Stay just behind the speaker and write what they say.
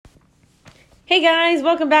Hey guys,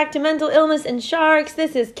 welcome back to Mental Illness and Sharks.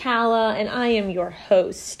 This is Kala, and I am your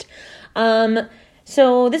host.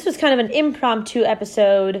 So this was kind of an impromptu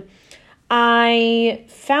episode. I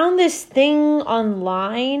found this thing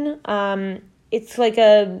online. It's like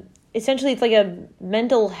a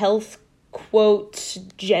mental health quote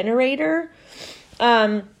generator.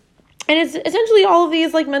 And it's essentially all of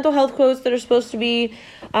these like mental health quotes that are supposed to be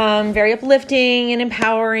very uplifting and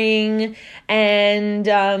empowering and,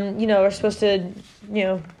 are supposed to,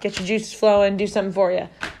 get your juices flowing, do something for you.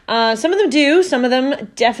 Some of them do. Some of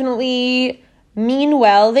them definitely mean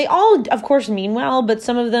well. They all, of course, mean well, but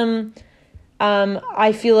some of them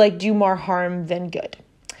I feel like do more harm than good.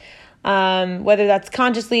 Whether that's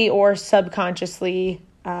consciously or subconsciously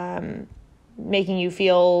making you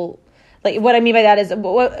feel... Like, what I mean by that is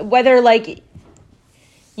whether, like,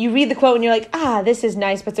 you read the quote and you're like, this is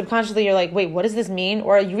nice, but subconsciously you're like, wait, what does this mean?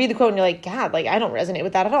 Or you read the quote and you're like, God, like, I don't resonate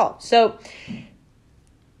with that at all. So,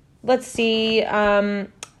 let's see. I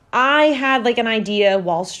had, like, an idea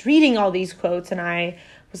whilst reading all these quotes, and I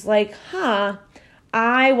was like,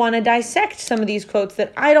 I want to dissect some of these quotes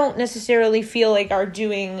that I don't necessarily feel like are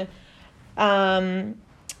doing, are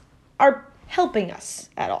helping us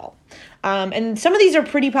at all. And some of these are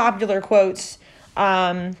pretty popular quotes.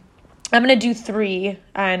 I'm going to do 3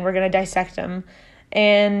 and we're going to dissect them.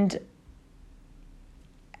 And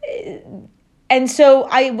so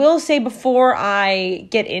I will say before I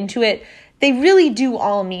get into it, they really do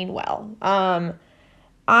all mean well.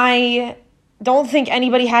 I don't think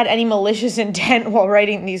anybody had any malicious intent while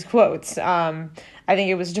writing these quotes. I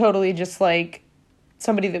think it was totally just like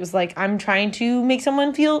somebody that was like, I'm trying to make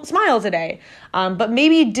someone smile today, but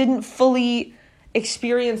maybe didn't fully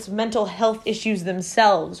experience mental health issues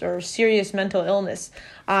themselves or serious mental illness.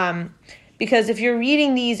 Because if you're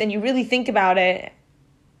reading these and you really think about it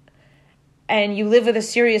and you live with a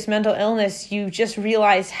serious mental illness, you just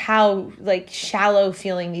realize how like shallow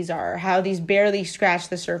feeling these are, how these barely scratch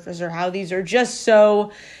the surface, or how these are just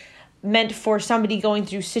so meant for somebody going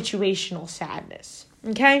through situational sadness.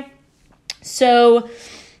 Okay? So,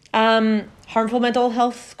 harmful mental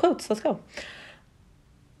health quotes. Let's go.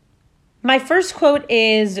 My first quote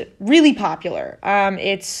is really popular.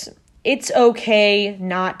 It's okay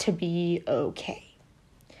not to be okay.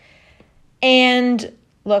 And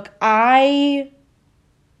look, I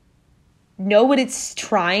know what it's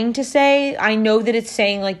trying to say. I know that it's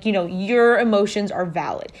saying like, your emotions are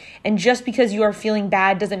valid. And just because you are feeling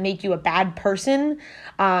bad doesn't make you a bad person.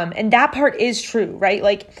 And that part is true, right?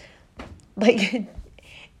 Like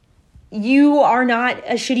you are not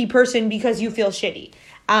a shitty person because you feel shitty.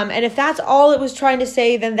 And if that's all it was trying to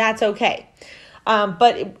say, then that's okay.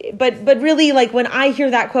 But really, like, when I hear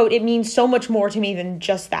that quote, it means so much more to me than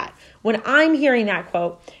just that. When I'm hearing that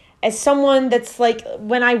quote, as someone that's like,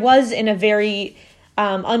 when I was in a very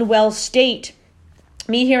unwell state,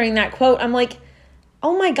 me hearing that quote, I'm like,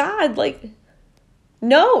 oh my God, like,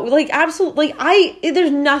 no, like, absolutely, there's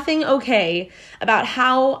nothing okay about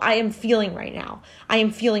how I am feeling right now. I am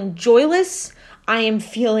feeling joyless. I am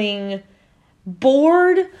feeling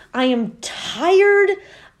bored. I am tired.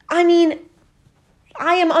 I mean,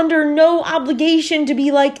 I am under no obligation to be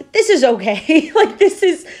like, this is okay. Like, this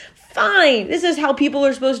is fine. This is how people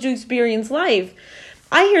are supposed to experience life.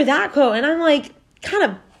 I hear that quote and I'm like, kind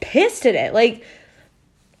of pissed at it. Like,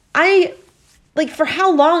 for how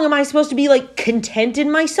long am I supposed to be, like, content in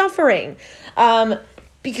my suffering?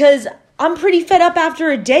 Because I'm pretty fed up after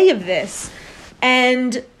a day of this.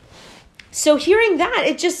 And so hearing that,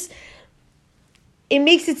 it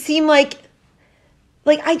makes it seem like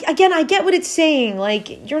I get what it's saying.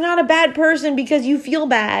 Like, you're not a bad person because you feel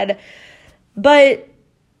bad. But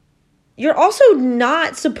you're also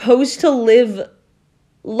not supposed to live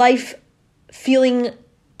life feeling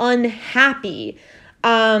unhappy.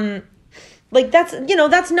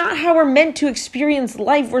 That's not how we're meant to experience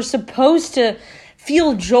life. We're supposed to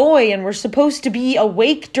feel joy and we're supposed to be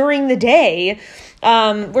awake during the day.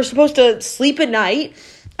 We're supposed to sleep at night.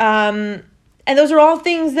 And those are all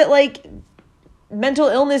things that like mental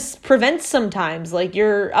illness prevents sometimes. Like,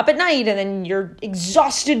 you're up at night and then you're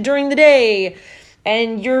exhausted during the day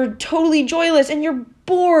and you're totally joyless and you're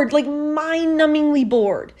bored, like mind-numbingly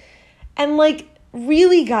bored. And like,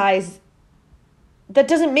 really, guys, that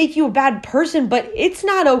doesn't make you a bad person, but it's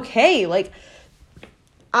not okay. Like,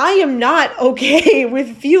 I am not okay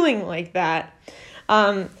with feeling like that.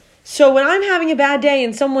 So when I'm having a bad day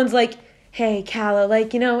and someone's like, hey, Kala,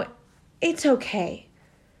 like, it's okay.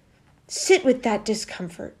 Sit with that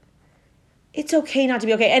discomfort. It's okay not to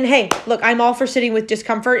be okay. And hey, look, I'm all for sitting with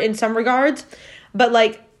discomfort in some regards, but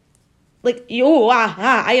I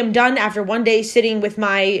am done after one day sitting with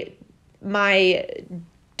my my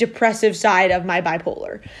depressive side of my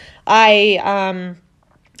bipolar. I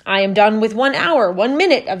am done with 1 hour, 1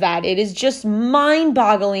 minute of that. It is just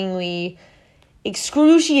mind-bogglingly,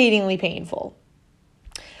 excruciatingly painful.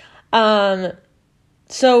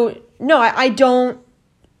 So no, I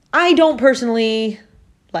don't personally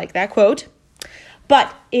like that quote.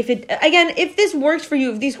 But if this works for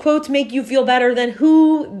you, if these quotes make you feel better, then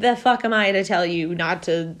who the fuck am I to tell you not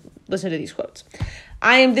to listen to these quotes?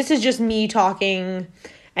 This is just me talking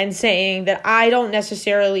and saying that I don't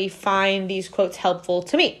necessarily find these quotes helpful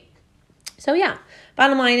to me. So yeah,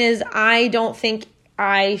 bottom line is I don't think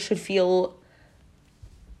I should feel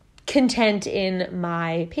content in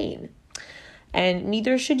my pain. And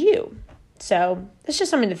neither should you. So it's just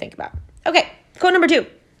something to think about. Okay, quote number 2.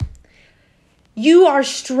 You are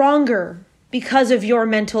stronger because of your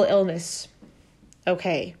mental illness.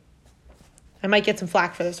 Okay. I might get some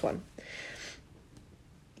flack for this one.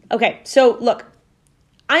 Okay, so look,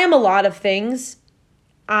 I am a lot of things.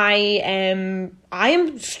 I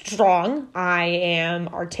am strong. I am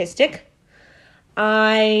artistic.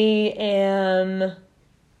 I am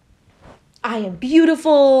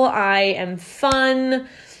beautiful. I am fun.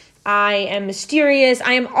 I am mysterious.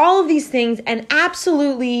 I am all of these things, and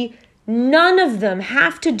absolutely none of them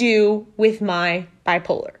have to do with my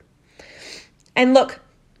bipolar. And look,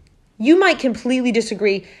 you might completely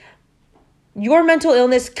disagree. Your mental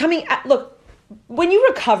illness when you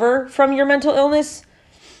recover from your mental illness,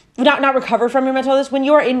 not recover from your mental illness, when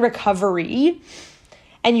you are in recovery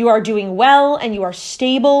and you are doing well and you are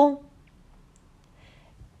stable,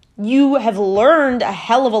 you have learned a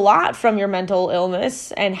hell of a lot from your mental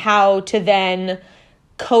illness and how to then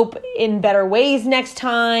cope in better ways next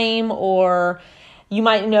time, or you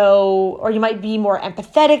might be more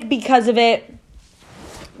empathetic because of it.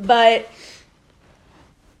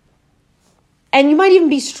 And you might even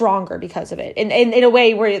be stronger because of it, in a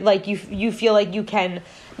way where like you feel like you can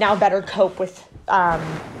now better cope with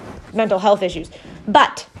mental health issues.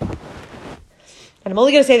 But, and I'm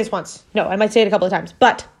only going to say this once. No, I might say it a couple of times.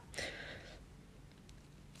 But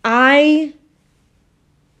I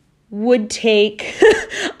would take,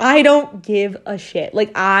 I don't give a shit.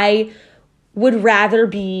 Like, I would rather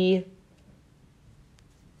be,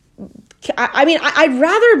 I'd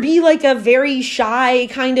rather be like a very shy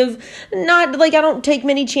kind of, not like I don't take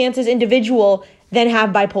many chances individual than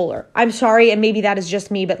have bipolar. I'm sorry, and maybe that is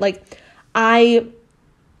just me, but like, I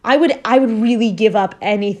would really give up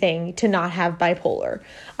anything to not have bipolar.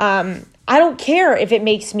 I don't care if it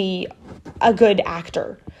makes me a good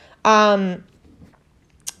actor.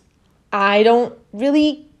 I don't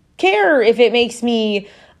really care if it makes me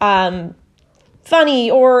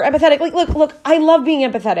funny or empathetic. Like, look, I love being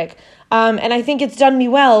empathetic. And I think it's done me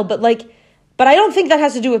well, but I don't think that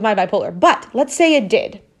has to do with my bipolar. But let's say it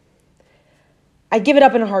did. I'd give it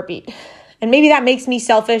up in a heartbeat. And maybe that makes me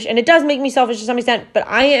selfish, and it does make me selfish to some extent, but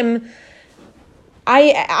I am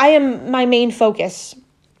my main focus.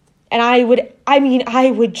 And I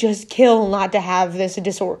would just kill not to have this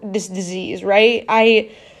disease,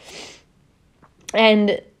 right?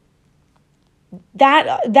 And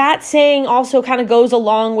that saying also kind of goes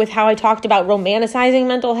along with how I talked about romanticizing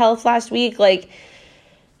mental health last week, like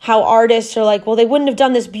how artists are like, well, they wouldn't have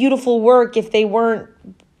done this beautiful work if they weren't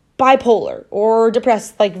bipolar or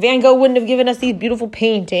depressed. Like Van Gogh wouldn't have given us these beautiful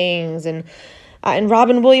paintings, and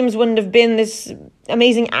Robin Williams wouldn't have been this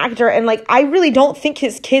amazing actor. And like, I really don't think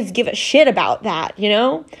his kids give a shit about that, you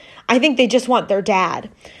know? I think they just want their dad.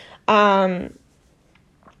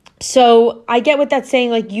 So I get what that's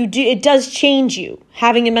saying. Like, it does change you.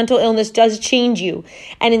 Having a mental illness does change you.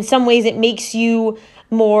 And in some ways it makes you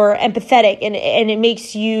more empathetic, and it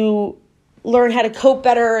makes you learn how to cope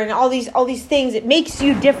better, and all these things. It makes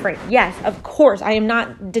you different. Yes, of course. I am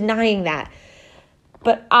not denying that.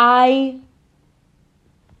 But I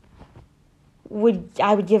would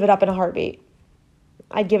give it up in a heartbeat.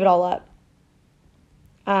 I'd give it all up.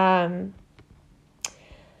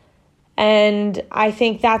 And I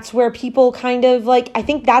think that's where people kind of like, I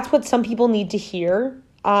think that's what some people need to hear.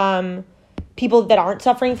 People that aren't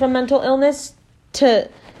suffering from mental illness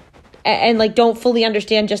and like don't fully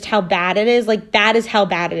understand just how bad it is. Like, that is how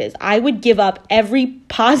bad it is. I would give up every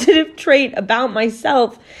positive trait about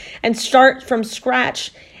myself and start from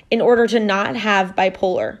scratch in order to not have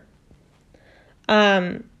bipolar.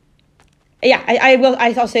 I'll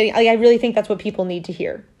say, I really think that's what people need to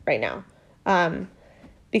hear right now.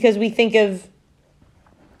 Because we think of,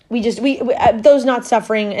 those not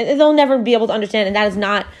suffering, and they'll never be able to understand, and that is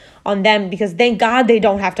not on them, because thank God they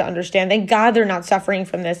don't have to understand. Thank God they're not suffering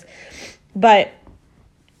from this. But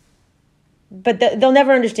they'll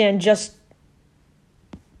never understand just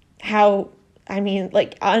how, I mean,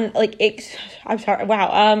 like, I'm sorry,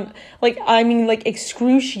 wow, like, I mean, like,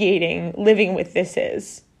 excruciating living with this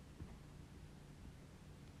is.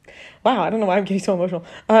 Wow, I don't know why I'm getting so emotional.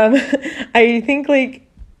 I think, like,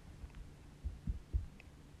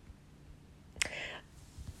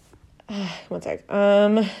 one sec.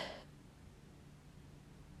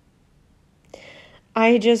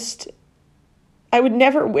 I would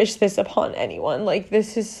never wish this upon anyone. Like,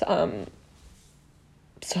 this is,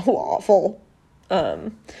 so awful.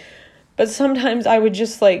 But sometimes I would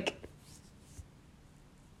just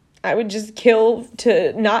kill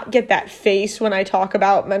to not get that face when I talk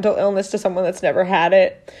about mental illness to someone that's never had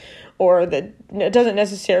it, or that doesn't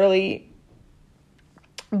necessarily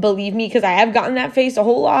believe me, because I have gotten that face a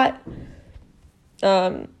whole lot.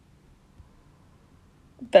 But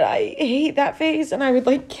I hate that face, and I would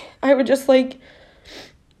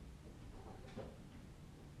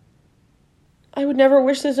I would never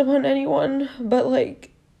wish this upon anyone, but,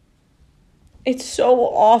 like, it's so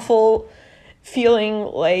awful feeling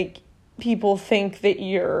like people think that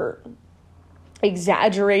you're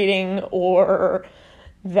exaggerating, or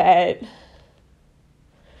that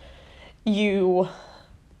you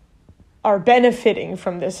are benefiting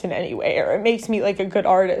from this in any way, or it makes me like a good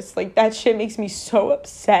artist. Like, that shit makes me so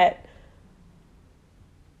upset,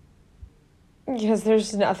 because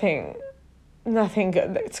there's nothing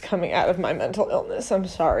good that's coming out of my mental illness. I'm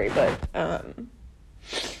sorry, but I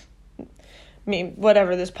mean,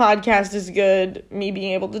 whatever, this podcast is good, me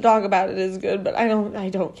being able to talk about it is good, but I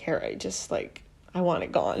don't care. I just, like, I want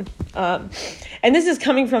it gone. And this is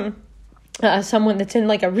coming from someone that's in,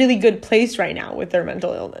 like, a really good place right now with their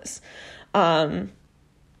mental illness. And,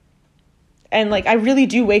 like, I really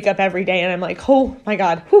do wake up every day and I'm like, oh my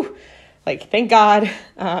God, whew, like, thank God.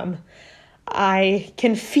 I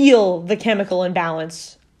can feel the chemical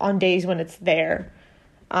imbalance on days when it's there.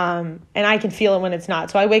 And I can feel it when it's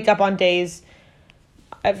not. So I wake up on days,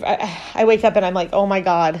 I wake up and I'm like, oh my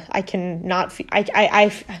God, I cannot feel,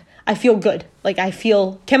 I feel good. Like, I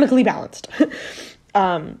feel chemically balanced.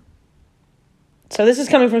 So this is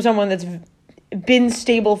coming from someone that's been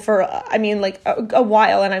stable for, a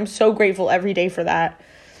while, and I'm so grateful every day for that.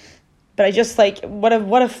 But I just, like, what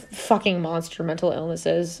a fucking monster mental illness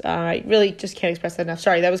is. I really just can't express that enough.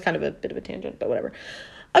 Sorry, that was kind of a bit of a tangent, but whatever.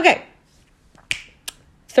 Okay.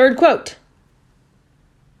 Third quote.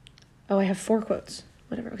 Oh, I have 4 quotes.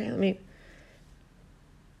 Whatever. Okay, let me.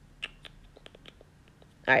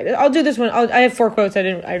 All right, I'll do this one. I have 4 quotes. I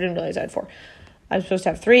didn't realize I had 4. I'm supposed to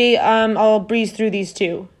have 3. I'll breeze through these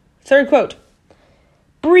 2. Third quote.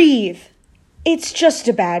 Breathe. It's just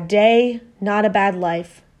a bad day, not a bad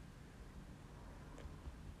life.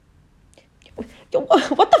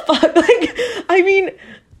 What the fuck? Like, I mean,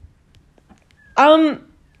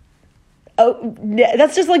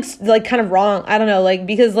 that's just like kind of wrong. I don't know, like,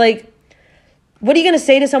 because, like, what are you gonna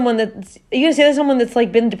say to someone that's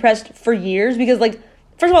like been depressed for years? Because, like,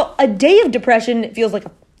 first of all, a day of depression feels like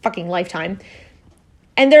a fucking lifetime.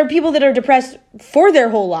 And there are people that are depressed for their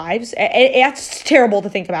whole lives. That's terrible to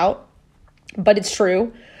think about, but it's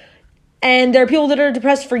true. And there are people that are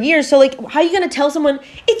depressed for years. So, like, how are you going to tell someone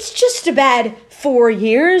it's just a bad 4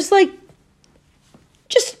 years? Like,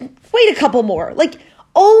 just wait a couple more. Like,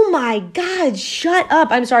 oh my God, shut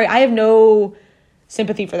up. I'm sorry. I have no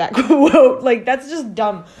sympathy for that quote. Like, that's just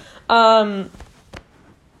dumb. I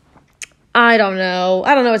don't know.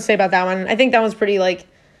 I don't know what to say about that one. I think that one's pretty, like,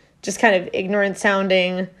 just kind of ignorant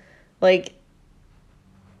sounding, like,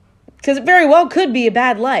 because it very well could be a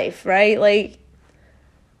bad life, right? Like,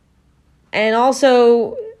 and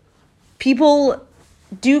also, people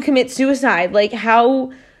do commit suicide. Like,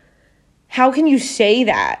 how can you say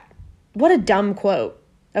that? What a dumb quote.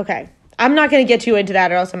 Okay, I'm not going to get too into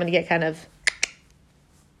that, or else I'm going to get kind of,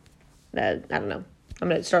 I don't know. I'm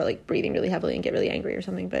going to start, like, breathing really heavily and get really angry or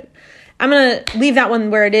something, but I'm going to leave that one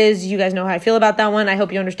where it is. You guys know how I feel about that one. I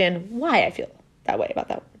hope you understand why I feel that way about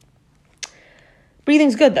that one.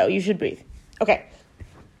 Breathing's good, though. You should breathe. Okay.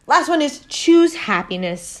 Last one is choose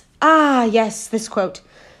happiness. Ah, yes, this quote.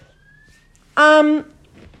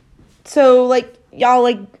 So, like, y'all,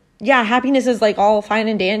 like, yeah, happiness is, like, all fine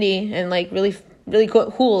and dandy and, like, really, really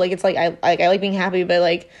cool. Like, it's like, I like being happy, but,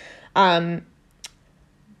 like,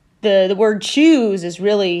 the word choose is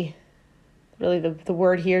really the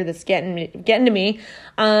word here that's getting to me,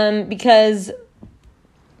 because,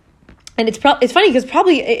 and it's funny because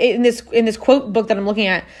probably in this quote book that I'm looking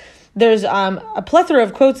at, there's a plethora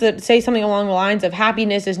of quotes that say something along the lines of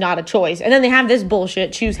happiness is not a choice, and then they have this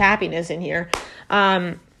bullshit choose happiness in here,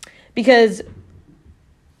 because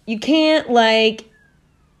you can't, like,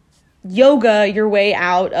 yoga your way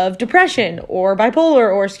out of depression or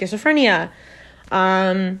bipolar or schizophrenia.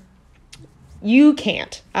 You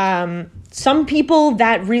can't. Some people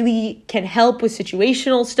that really can help with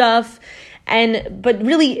situational stuff, but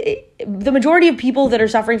really the majority of people that are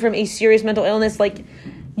suffering from a serious mental illness, like,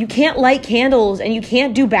 you can't light candles and you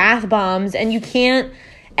can't do bath bombs and you can't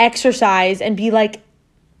exercise and be like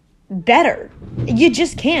better. You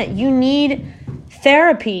just can't. You need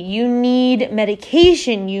therapy. You need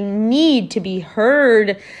medication. You need to be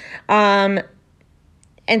heard. And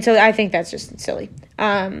so I think that's just silly.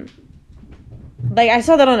 Like, I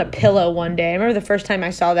saw that on a pillow one day. I remember the first time I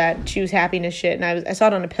saw that choose happiness shit, and I saw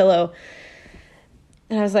it on a pillow,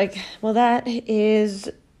 and I was like, well, that is,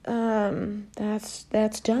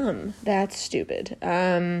 that's dumb. That's stupid.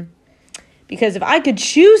 Because if I could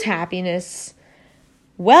choose happiness,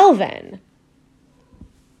 well then,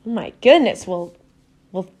 oh my goodness, well,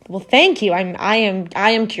 thank you. I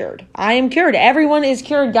am cured. I am cured. Everyone is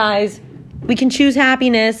cured, guys. We can choose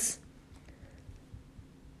happiness.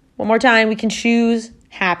 One more time, we can choose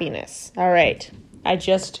happiness. All right. I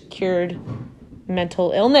just cured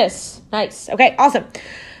mental illness. Nice. Okay, awesome.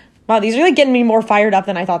 Wow, these are like getting me more fired up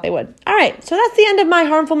than I thought they would. All right, so that's the end of my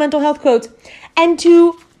harmful mental health quotes. And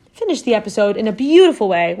to finish the episode in a beautiful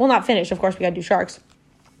way, well, not finish, of course, we got to do sharks.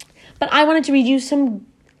 But I wanted to read you some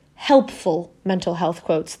helpful mental health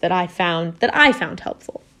quotes that I found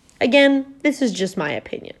helpful. Again, this is just my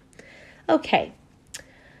opinion. Okay.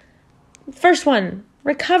 First one.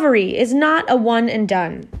 Recovery is not a one and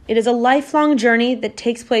done. It is a lifelong journey that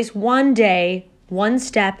takes place one day, one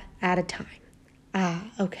step at a time.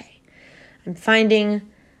 Okay. I'm finding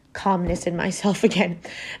calmness in myself again,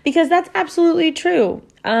 because that's absolutely true.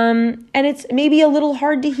 And it's maybe a little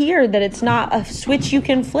hard to hear that it's not a switch you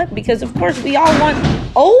can flip, because of course we all want,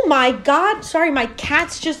 oh my God, sorry, my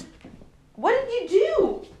cat's just, what did you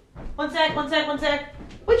do? One sec. What'd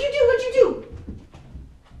you do?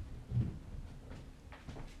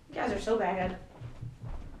 You guys are so bad.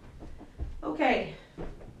 Okay.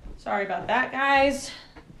 Sorry about that, guys.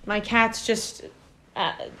 My cats just,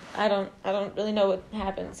 I don't really know what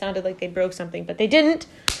happened. It sounded like they broke something, but they didn't.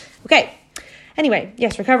 Okay. Anyway,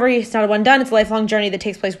 yes, recovery is not a one done. It's a lifelong journey that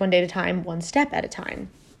takes place one day at a time, one step at a time.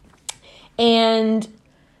 And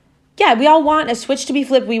yeah, we all want a switch to be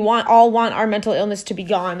flipped. We all want our mental illness to be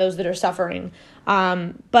gone, those that are suffering.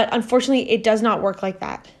 But unfortunately, it does not work like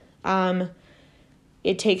that.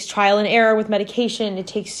 It takes trial and error with medication. It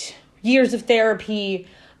takes years of therapy.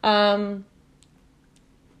 It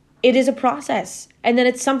is a process. And then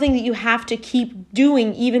it's something that you have to keep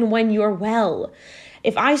doing even when you're well.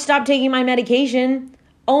 If I stop taking my medication,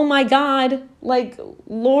 oh my God, like,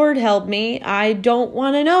 Lord help me, I don't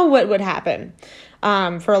want to know what would happen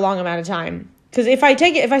for a long amount of time. Because if I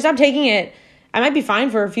stop taking it, I might be fine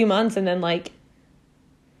for a few months, and then, like,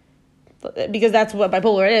 because that's what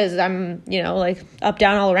bipolar is. I'm, like, up,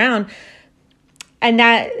 down, all around.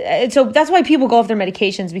 And so that's why people go off their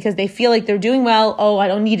medications, because they feel like they're doing well. Oh, I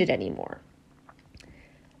don't need it anymore.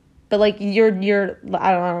 But, like, you're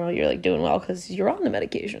I don't know, you're, like, doing well because you're on the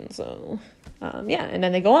medication. So, yeah. And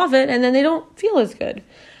then they go off it, and then they don't feel as good.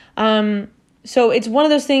 So it's one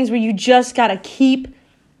of those things where you just got to keep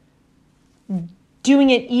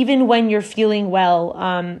doing it even when you're feeling well,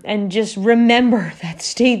 and just remember that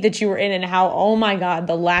state that you were in and how, oh my God,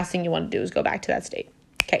 the last thing you want to do is go back to that state.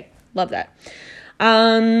 Okay, love that.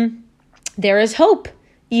 There is hope,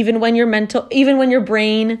 even when your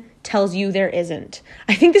brain tells you there isn't.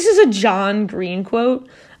 I think this is a John Green quote,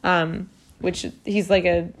 which he's like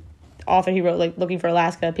a author. He wrote, like, Looking for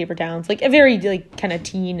Alaska, Paper Towns, like a very, like, kind of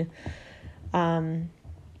teen, young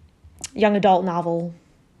adult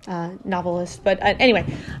novelist. But anyway,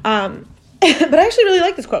 but I actually really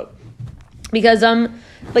like this quote, because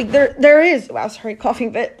like there is, wow, sorry,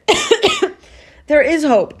 coughing, but there is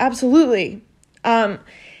hope, absolutely. And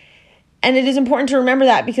it is important to remember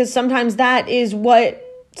that, because sometimes that is what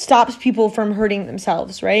stops people from hurting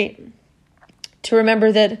themselves, right? To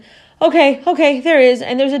remember that, okay, there is,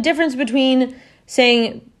 and there's a difference between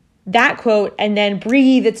saying that quote and then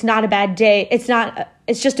breathe, it's not a bad day. It's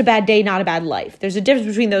just a bad day, not a bad life. There's a difference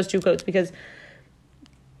between those two quotes, because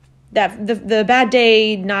that the bad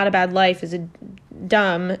day, not a bad life is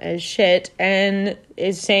dumb as shit, and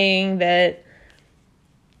is saying that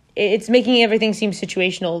it's making everything seem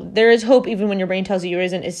situational. There is hope even when your brain tells you there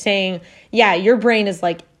isn't, is saying, yeah, your brain is,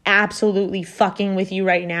 like, absolutely fucking with you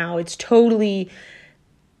right now. It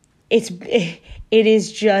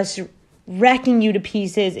is just wrecking you to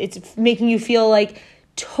pieces. It's making you feel like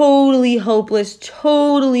totally hopeless,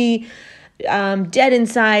 totally dead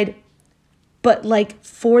inside. But, like,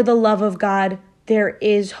 for the love of God, there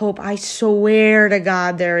is hope. I swear to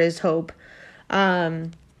God, there is hope.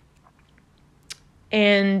 And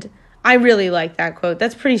I really like that quote.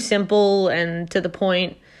 That's pretty simple and to the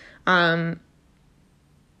point. But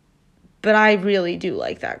I really do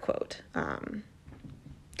like that quote.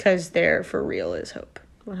 Because there for real is hope.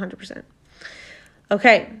 100%.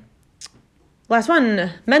 Okay. Last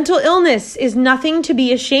one. Mental illness is nothing to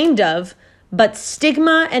be ashamed of, but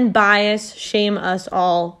stigma and bias shame us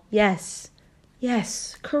all. Yes.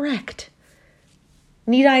 Yes. Correct.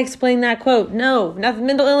 Need I explain that quote? No.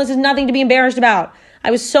 Mental illness is nothing to be embarrassed about. I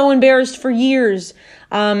was so embarrassed for years.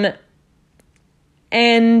 And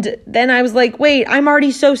then I was like, wait, I'm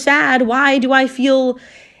already so sad. Why do I feel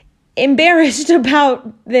embarrassed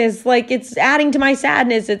about this? Like, it's adding to my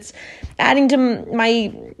sadness. It's adding to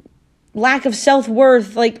my lack of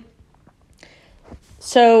self-worth. Like,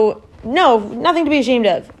 so no, nothing to be ashamed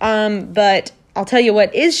of. But I'll tell you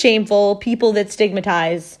what is shameful: people that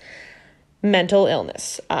stigmatize mental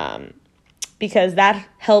illness. Because that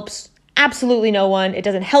helps absolutely no one. It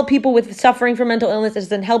doesn't help people with suffering from mental illness. It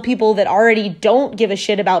doesn't help people that already don't give a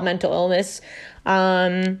shit about mental illness.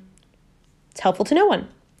 It's helpful to no one.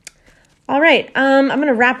 All right. I'm going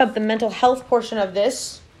to wrap up the mental health portion of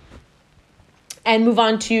this and move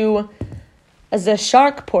on to the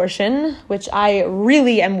shark portion, which I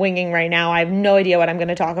really am winging right now. I have no idea what I'm going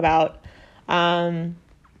to talk about.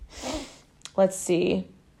 Let's see.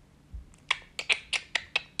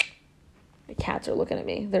 My cats are looking at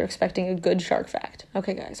me. They're expecting a good shark fact.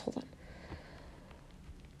 Okay, guys, hold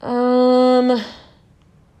on.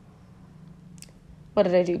 What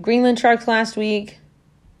did I do? Greenland sharks last week.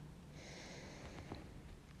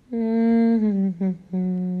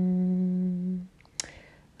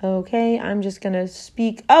 Okay, I'm just going to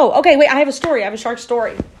speak. Oh, okay, wait, I have a story. I have a shark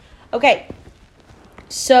story. Okay,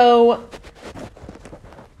 so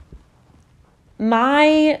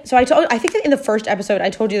I think in the first episode, I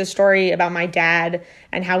told you the story about my dad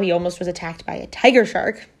and how he almost was attacked by a tiger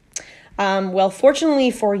shark. Well, fortunately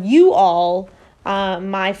for you all,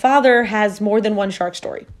 my father has more than one shark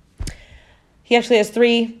story. He actually has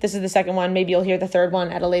 3. This is the second one. Maybe you'll hear the third one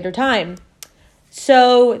at a later time.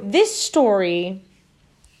 So this story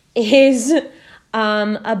is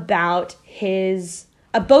about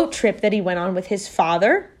a boat trip that he went on with his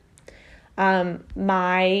father,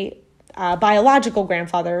 my biological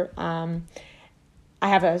grandfather. I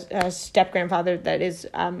have a step-grandfather that is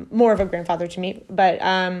more of a grandfather to me, but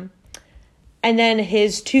and then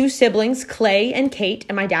his 2 siblings, Clay and Kate,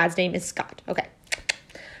 and my dad's name is Scott. Okay.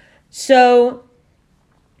 So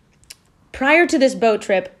prior to this boat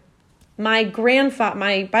trip, my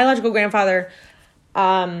biological grandfather,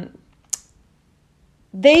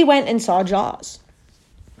 they went and saw Jaws.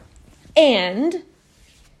 And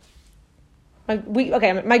my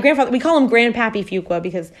grandfather, we call him Grandpappy Fuqua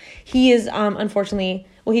because he is unfortunately,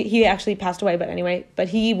 well, he actually passed away, but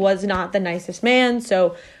he was not the nicest man,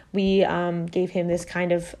 so we gave him this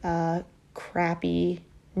kind of crappy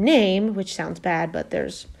name, which sounds bad, but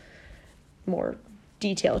there's more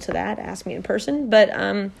detail to that. Ask me in person. But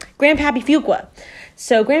Grandpappy Fuqua.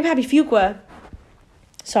 So Grandpappy Fuqua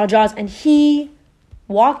saw Jaws, and he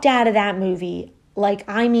walked out of that movie like,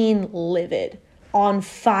 I mean, livid, on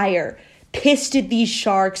fire, pissed at these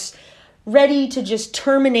sharks, ready to just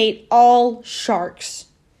terminate all sharks.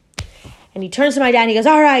 And he turns to my dad and he goes,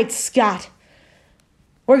 all right, Scott,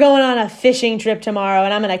 we're going on a fishing trip tomorrow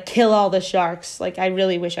and I'm going to kill all the sharks. Like, I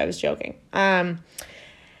really wish I was joking.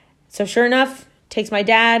 So sure enough, takes my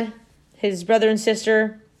dad, his brother and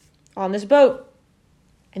sister on this boat,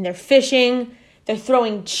 and they're fishing. They're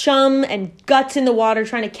throwing chum and guts in the water,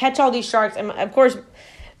 trying to catch all these sharks. And of course,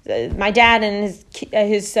 my dad and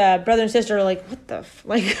his brother and sister are like, what the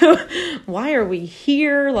why are we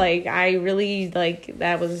here? Like, I really,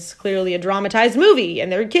 that was clearly a dramatized movie, and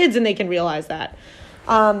they're kids and they can realize that.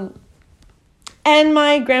 And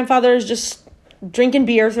my grandfather is just drinking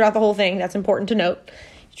beer throughout the whole thing. That's important to note.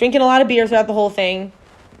 He's drinking a lot of beer throughout the whole thing.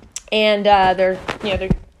 And they're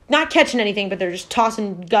not catching anything, but they're just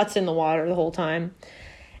tossing guts in the water the whole time.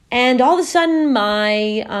 And all of a sudden,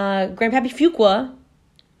 my Grandpappy Fuqua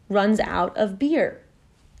runs out of beer.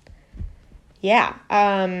 Yeah.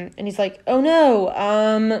 And he's like, oh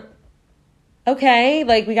no. Okay,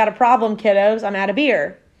 we got a problem, kiddos. I'm out of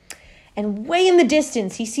beer. And way in the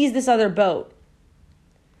distance, he sees this other boat.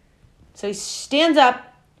 So he stands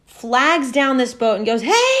up, flags down this boat, and goes,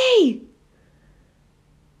 hey! You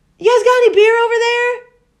guys got any beer over there?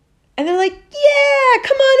 And they're like, yeah,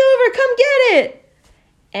 come on over, come get it.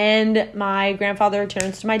 And my grandfather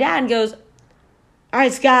turns to my dad and goes, all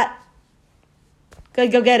right, Scott,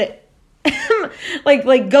 go get it.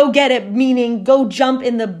 like go get it, meaning go jump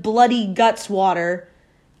in the bloody guts water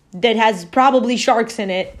that has probably sharks in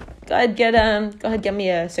it. Go ahead, get me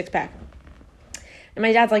a 6-pack. And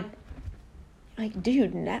my dad's like,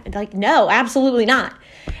 dude, no, absolutely not.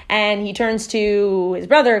 And he turns to his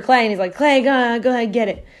brother, Clay, and he's like, Clay, go ahead, get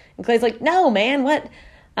it. And Clay's like, no, man, what?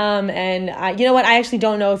 You know what? I actually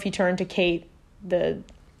don't know if he turned to Kate, the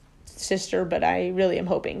sister, but I really am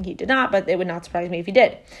hoping he did not, but it would not surprise me if he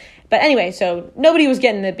did. But anyway, so nobody was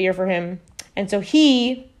getting the beer for him. And so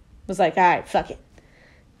he was like, all right, fuck it.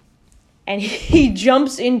 And he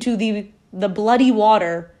jumps into the bloody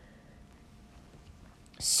water,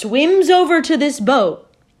 swims over to this boat,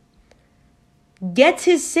 gets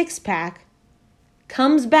his 6-pack,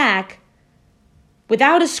 comes back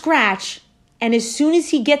without a scratch, and as soon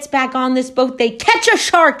as he gets back on this boat, they catch a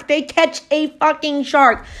shark. They catch a fucking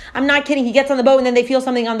shark. I'm not kidding. He gets on the boat, and then they feel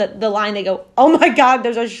something on the line. They go, oh my God,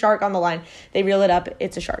 there's a shark on the line. They reel it up.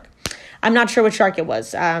 It's a shark. I'm not sure what shark it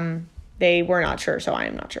was. They were not sure, so I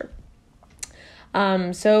am not sure.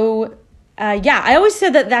 Yeah, I always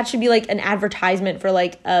said that should be like an advertisement for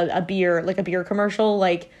like a beer, like a beer commercial.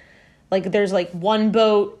 Like there's like one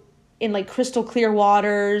boat in like crystal clear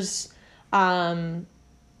waters,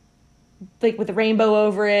 like with a rainbow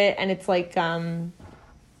over it, and it's like Bud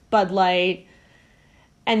Light,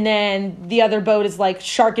 and then the other boat is like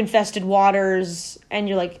shark infested waters, and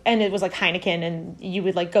you're like, and it was like Heineken, and you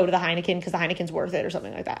would like go to the Heineken because the Heineken's worth it or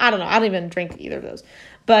something like that. I don't know. I don't even drink either of those,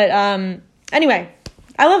 but anyway,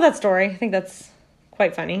 I love that story. I think that's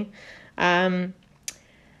quite funny.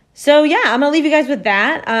 So yeah, I'm gonna leave you guys with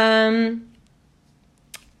that.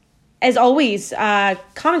 As always,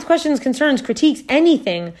 comments, questions, concerns, critiques,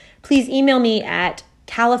 anything, please email me at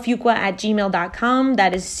callafuqua@gmail.com.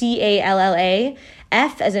 That is CALLAF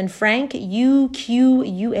as in Frank,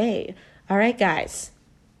 UQUA. All right, guys.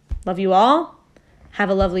 Love you all. Have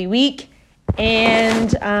a lovely week.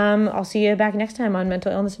 And I'll see you back next time on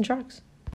Mental Illness and Sharks.